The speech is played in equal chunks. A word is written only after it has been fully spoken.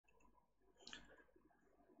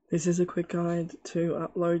This is a quick guide to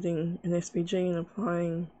uploading an SVG and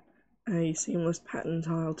applying a seamless pattern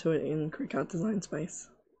tile to it in Cricut Design space.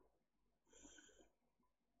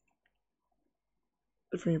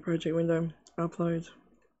 From your project window, upload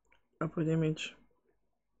image,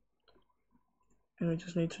 and we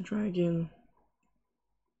just need to drag in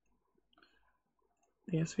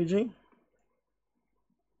the SVG.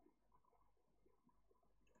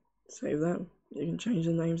 Save that. You can change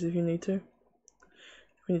the names if you need to.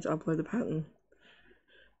 We need to upload the pattern.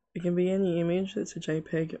 It can be any image that's a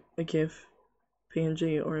JPEG, a GIF,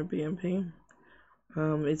 PNG, or a BMP.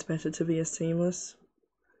 It's better to be a seamless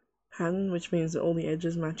pattern, which means that all the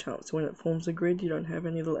edges match up, so when it forms a grid you don't have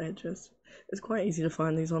any little edges. It's quite easy to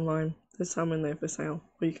find these online. There's some in there for sale,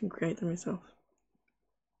 or you can create them yourself.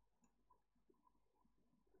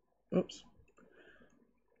 Oops.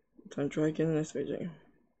 Don't drag in an SVG.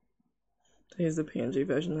 So here's the PNG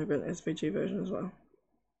version. I've got an SVG version as well.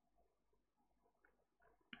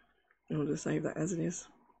 And we'll just save that as it is.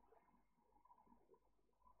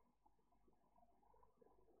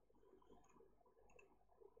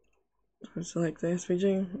 So select the SVG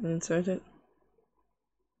and insert it.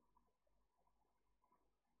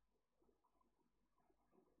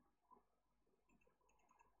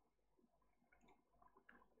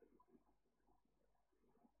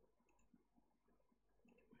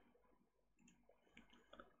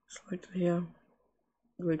 Select it here.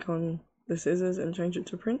 Click on the scissors and change it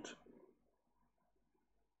to print.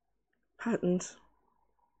 Patterns.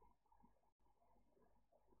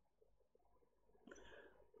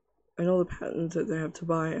 And all the patterns that they have to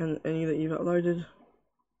buy and any that you've uploaded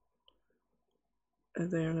are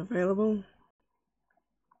there and available.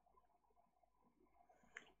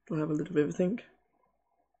 It'll have a little bit of a think.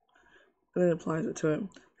 And then applies it to it.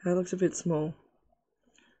 That looks a bit small.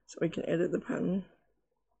 So we can edit the pattern.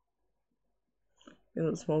 In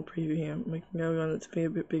a small preview here. We can go on it to be a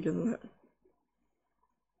bit bigger than that.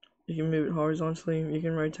 You can move it horizontally, you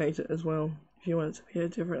can rotate it as well if you want it to be at a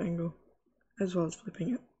different angle, as well as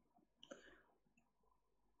flipping it.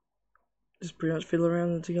 Just pretty much fiddle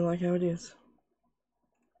around until you like how it is.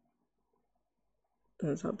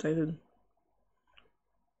 And it's updated.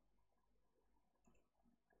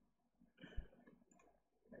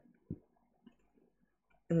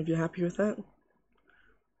 And if you're happy with that,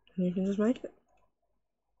 then you can just make it.